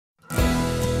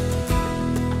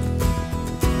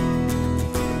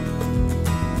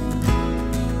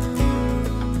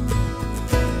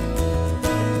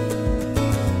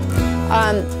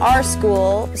Our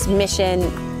school's mission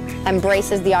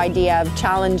embraces the idea of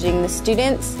challenging the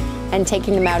students and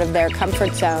taking them out of their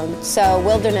comfort zone. So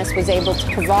Wilderness was able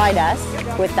to provide us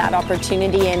with that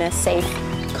opportunity in a safe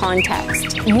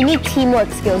context. You need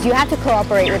teamwork skills. You have to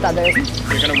cooperate with others.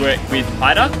 We're going to work with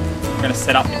Ida. We're going to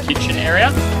set up the kitchen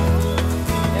area.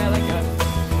 Yeah, let go.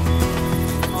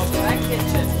 Oh, that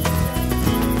kitchen.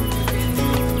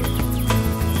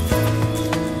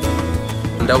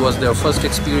 That was their first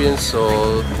experience,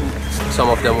 so some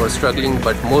of them were struggling,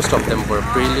 but most of them were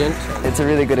brilliant. It's a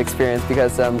really good experience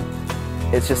because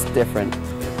it's just different.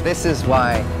 This is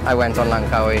why I went on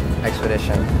Langkawi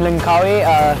expedition. Langkawi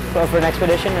for an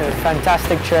expedition, a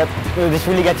fantastic trip. We just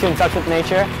really get you in touch with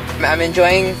nature. I'm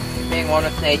enjoying being one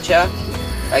with nature,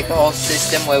 like the whole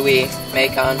system where we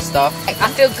make our own stuff. I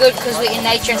feel good because we're in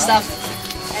nature and stuff,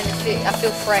 and I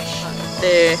feel fresh.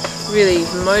 They're really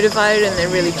motivated and they're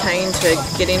really keen to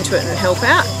get into it and help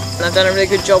out. And I've done a really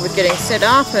good job with getting set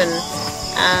up and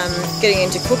getting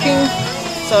into cooking.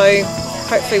 So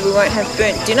hopefully we won't have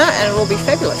burnt dinner and it'll all be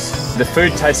fabulous. The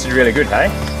food tasted really good, hey?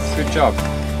 Good job.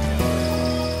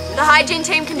 The hygiene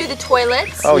team can do the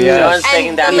toilets. Oh yeah.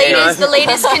 And the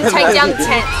leaders can take down the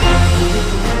tent.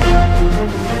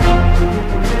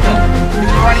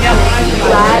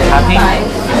 Happy?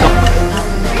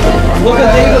 Look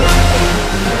at David.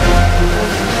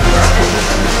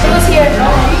 Who's here?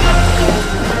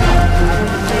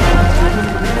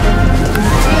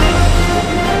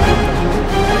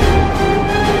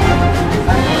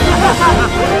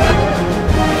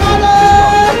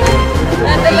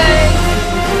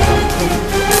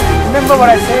 Remember what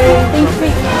I say?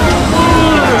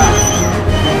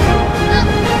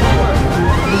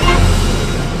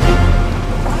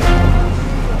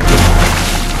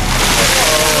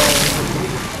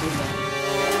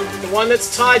 The one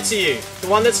that's tied to you, the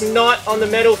one that's not on the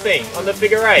metal thing, on the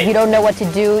figure eight. If you don't know what to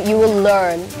do, you will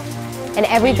learn. And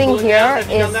everything here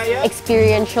is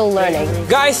experiential learning.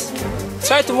 Guys,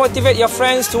 try to motivate your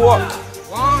friends to walk.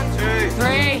 1, 2,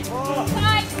 3, 4.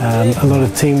 A lot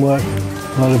of teamwork,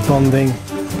 a lot of bonding,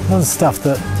 a lot of stuff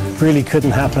that really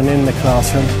couldn't happen in the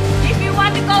classroom. If you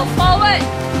want to go forward,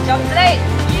 jump straight.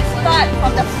 You start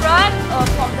from the front or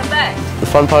from the back. The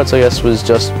fun parts, I guess, was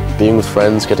just being with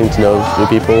friends, getting to know new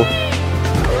people. 1,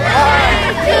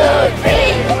 2, 3.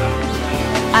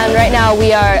 And right now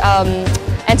we are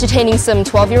entertaining some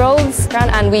 12-year-olds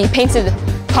and we painted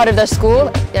part of their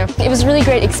school. Yeah. It was a really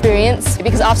great experience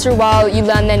because after a while you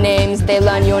learn their names, they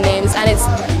learn your names, and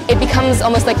it becomes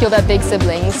almost like you're their big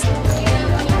siblings.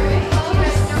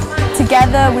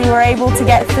 Together we were able to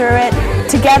get through it.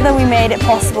 Together we made it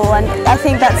possible, and I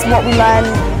think that's what we learned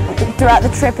throughout the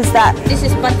trip is that This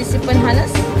is participant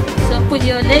harness. So put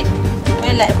your leg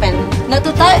well like a pen. Not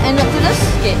too tight and not too loose.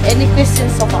 Okay, any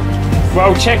questions so far?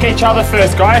 Well, check each other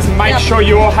first, guys, and make sure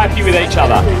you're all happy with each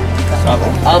other.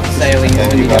 Abseiling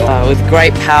with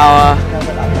great power.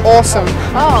 Awesome.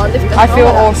 Oh, I feel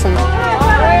awesome.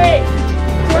 3,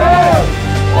 2,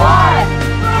 1.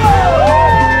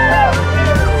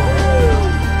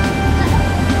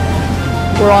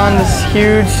 We're on this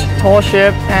huge, tall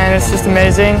ship and it's just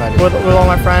amazing with all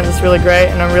my friends. It's really great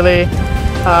and I'm really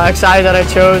excited that I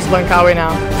chose Langkawi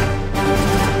now.